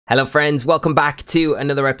Hello friends, welcome back to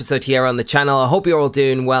another episode here on the channel. I hope you're all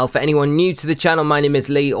doing well. For anyone new to the channel, my name is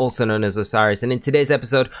Lee, also known as Osirus, and in today's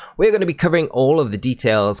episode, we're going to be covering all of the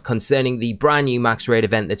details concerning the brand new max raid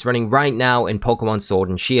event that's running right now in Pokemon Sword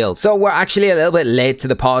and Shield. So we're actually a little bit late to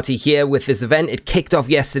the party here with this event. It kicked off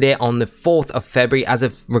yesterday on the 4th of February. As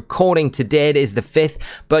of recording today, it is the 5th,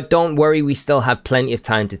 but don't worry, we still have plenty of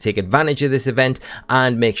time to take advantage of this event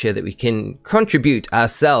and make sure that we can contribute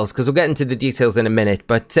ourselves, because we'll get into the details in a minute.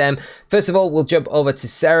 But first of all, we'll jump over to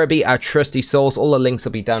Serebii, our trusty source. All the links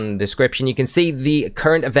will be down in the description. You can see the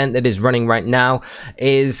current event that is running right now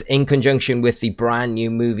is in conjunction with the brand new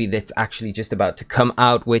movie that's actually just about to come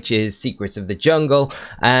out, which is Secrets of the Jungle.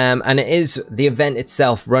 And it is the event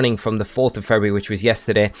itself running from the 4th of February, which was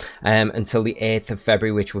yesterday, until the 8th of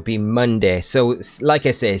February, which will be Monday. So like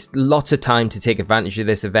I say, it's lots of time to take advantage of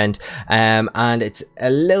this event. And it's a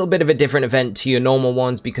little bit of a different event to your normal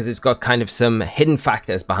ones because it's got kind of some hidden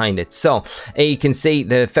factors behind it. So you can see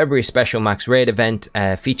the February special max raid event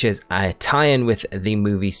features a tie-in with the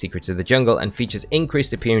movie Secrets of the Jungle and features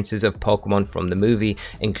increased appearances of Pokemon from the movie,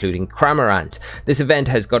 including Cramorant. This event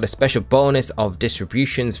has got a special bonus of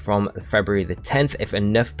distributions from February the 10th if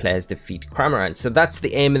enough players defeat Cramorant. So that's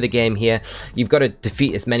the aim of the game here. You've got to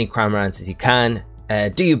defeat as many Cramorants as you can.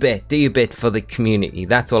 Do your bit for the community.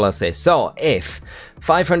 That's all I'll say. So if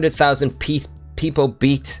 500,000 people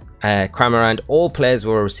beat Cramorant, all players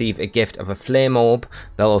will receive a gift of a flame orb.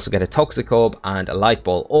 They'll also get a toxic orb and a light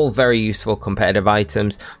ball, all very useful competitive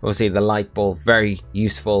items. Obviously the light ball very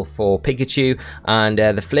useful for Pikachu, and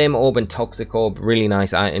the flame orb and toxic orb really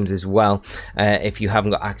nice items as well if you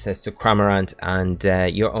haven't got access to Cramorant and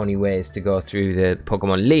your only way is to go through the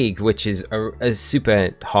Pokemon League, which is a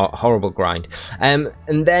super horrible grind. And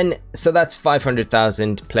then so that's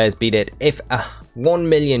 500,000 players beat it. If 1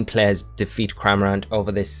 million players defeat Cramorant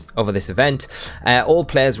over this event, all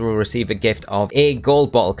players will receive a gift of a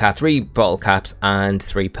gold bottle cap, 3 bottle caps and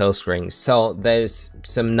 3 pearl strings. So there's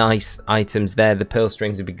some nice items there. The pearl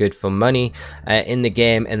strings would be good for money in the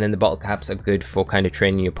game, and then the bottle caps are good for kind of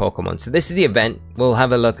training your Pokemon. So this is the event. We'll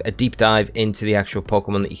have a deep dive into the actual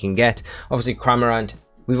Pokemon that you can get. Obviously Cramorant,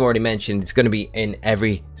 we've already mentioned, it's going to be in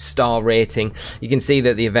every star rating. You can see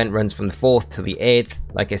that the event runs from the 4th to the 8th,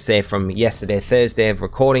 like I say, from yesterday, Thursday of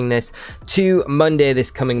recording this, to Monday, this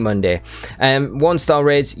coming Monday. 1-star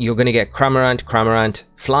raids, you're going to get Cramorant,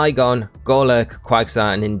 Flygon, Golurk,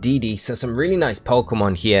 Quagsire, and Indeedee. So some really nice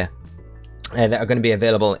Pokemon here that are going to be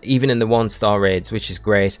available even in the 1-star raids, which is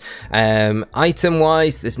great. Item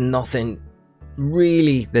wise, there's nothing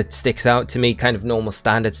really that sticks out to me. Kind of normal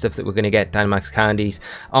standard stuff that we're going to get, Dynamax candies,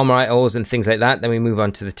 Armorite ores and things like that. Then we move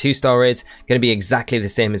on to the 2-star raids, going to be exactly the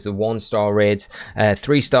same as the 1-star raids.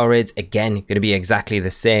 3-star raids, again, going to be exactly the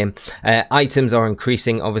same. Items are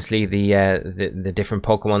increasing, obviously the different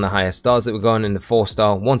Pokemon, the higher stars that we're going in. The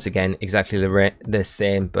 4-star, once again, exactly the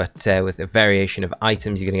same, but with a variation of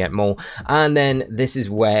items, you're going to get more. And then this is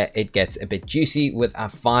where it gets a bit juicy with our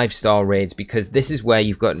 5-star raids, because this is where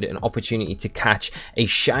you've got an opportunity to catch a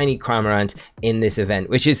shiny Cramorant in this event,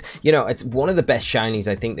 which is, you know, it's one of the best shinies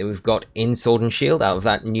I think that we've got in Sword and Shield out of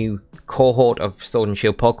that new cohort of Sword and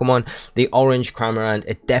Shield Pokemon. The orange Cramorant,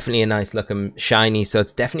 it's definitely a nice looking shiny, so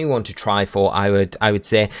it's definitely one to try for. I would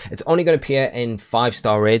say it's only going to appear in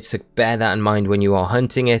 5-star raids, so bear that in mind when you are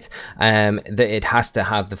hunting it, that it has to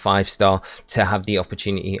have the 5-star to have the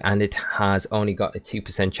opportunity, and it has only got a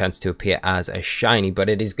 2% chance to appear as a shiny, but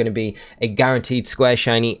it is going to be a guaranteed square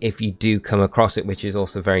shiny if you do come across it, which is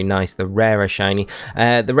also very nice, the rarer shiny.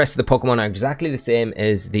 The rest of the Pokemon are exactly the same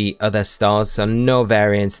as the other stars, so no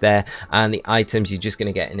variance there, and the items, you're just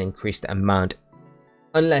going to get an increased amount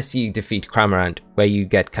unless you defeat Cramorant, where you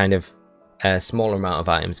get kind of a smaller amount of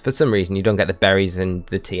items. For some reason you don't get the berries and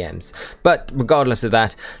the TMs, but regardless of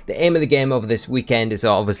that, the aim of the game over this weekend is to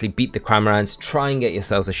obviously beat the Cramorants, try and get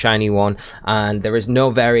yourselves a shiny one, and there is no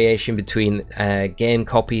variation between game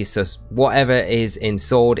copies, so whatever is in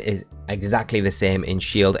Sword is exactly the same in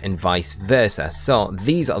Shield and vice versa. So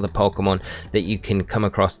these are the Pokemon that you can come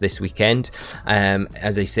across this weekend.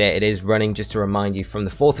 As I say, it is running, just to remind you, from the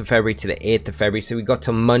 4th of February to the 8th of February, so we got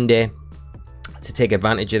till Monday to take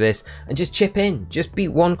advantage of this and just chip in. Just beat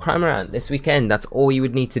 1 Cramorant this weekend. That's all you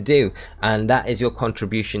would need to do, and that is your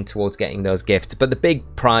contribution towards getting those gifts. But the big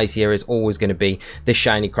prize here is always going to be the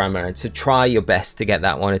shiny Cramorant, so try your best to get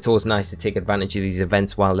that one. It's always nice to take advantage of these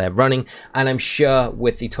events while they're running, and I'm sure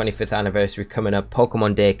with the 25th anniversary coming up,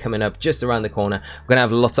 Pokemon Day coming up just around the corner, we're gonna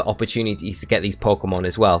have lots of opportunities to get these Pokemon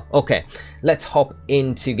as well. Okay, let's hop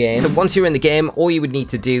into game. So once you're in the game, all you would need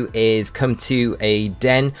to do is come to a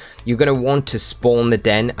den. You're going to want to spawn the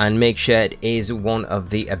den and make sure it is one of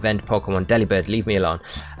the event Pokemon. Delibird, leave me alone.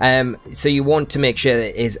 So you want to make sure that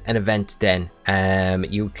it is an event den.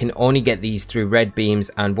 You can only get these through red beams,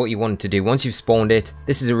 and what you want to do once you've spawned it,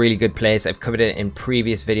 this is a really good place. I've covered it in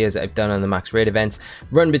previous videos that I've done on the max raid events.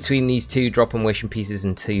 Run between these two, drop on wishing pieces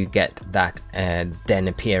until you get that den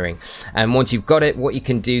appearing, and once you've got it, what you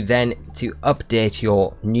can do then to update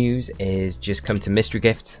your news is just come to mystery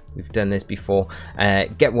gifts. We've done this before.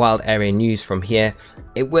 Get wild area news from here.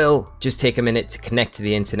 It will just take a minute to connect to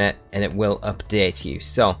the internet and it will update you.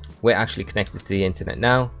 So we're actually connected to the internet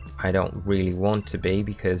now. I don't really want to be,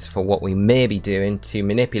 because for what we may be doing to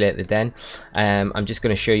manipulate the den, I'm just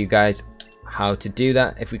going to show you guys how to do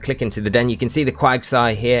that. If we click into the den, you can see the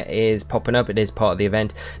Quagsire here is popping up. It is part of the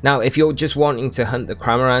event. Now, if you're just wanting to hunt the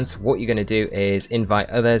Cramorant, what you're going to do is invite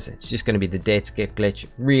others. It's just going to be the date skip glitch.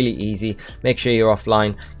 Really easy. Make sure you're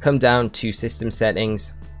offline. Come down to system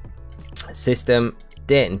settings, system,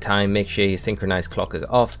 date and time. Make sure your synchronized clock is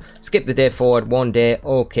off. Skip the day forward 1 day.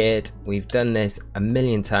 Okay, we've done this a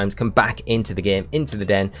million times. Come back into the game, into the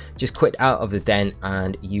den. Just quit out of the den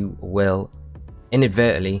and you will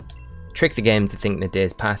inadvertently trick the game to think the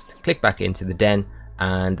day's passed. Click back into the den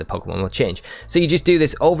and the Pokemon will change. So you just do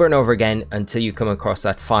this over and over again until you come across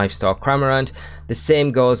that 5-star Cramorant. The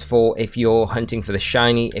same goes for if you're hunting for the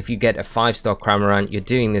shiny. If you get a 5-star Cramorant, you're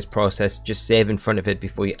doing this process. Just save in front of it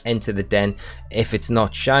before you enter the den. If it's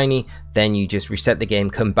not shiny, then you just reset the game,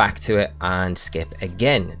 come back to it and skip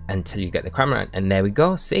again until you get the Cramorant. And there we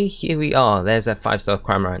go. See, here we are. There's a 5-star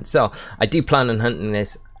Cramorant. So I do plan on hunting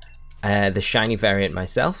this the shiny variant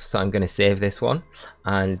myself, so I'm going to save this one,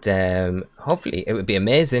 and hopefully it would be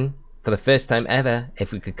amazing for the first time ever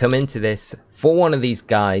if we could come into this for one of these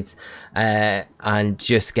guides and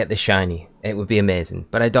just get the shiny. It would be amazing,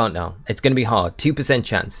 but I don't know. It's going to be hard. 2%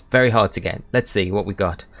 chance, very hard to get. Let's see what we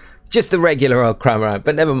got. Just the regular old Cramorant,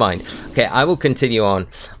 but never mind. Okay, I will continue on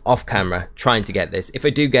off camera trying to get this. If I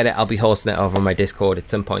do get it, I'll be hosting it over on my Discord at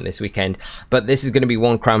some point this weekend, but this is going to be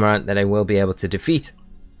one Cramorant that I will be able to defeat.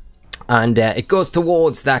 And it goes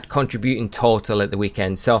towards that contributing total at the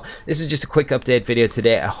weekend. So this is just a quick update video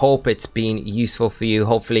today. I hope it's been useful for you.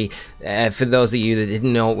 Hopefully for those of you that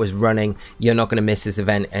didn't know it was running, you're not going to miss this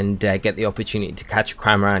event and get the opportunity to catch a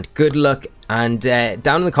Cramorant. Good luck. And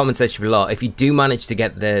down in the comment section below, if you do manage to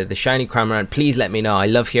get the shiny Cramorant, please let me know. I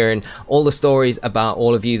love hearing all the stories about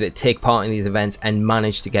all of you that take part in these events and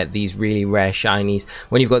manage to get these really rare shinies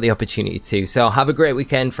when you've got the opportunity to. So have a great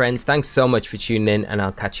weekend, friends. Thanks so much for tuning in, and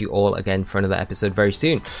I'll catch you all again for another episode very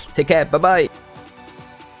soon. Take care. Bye bye.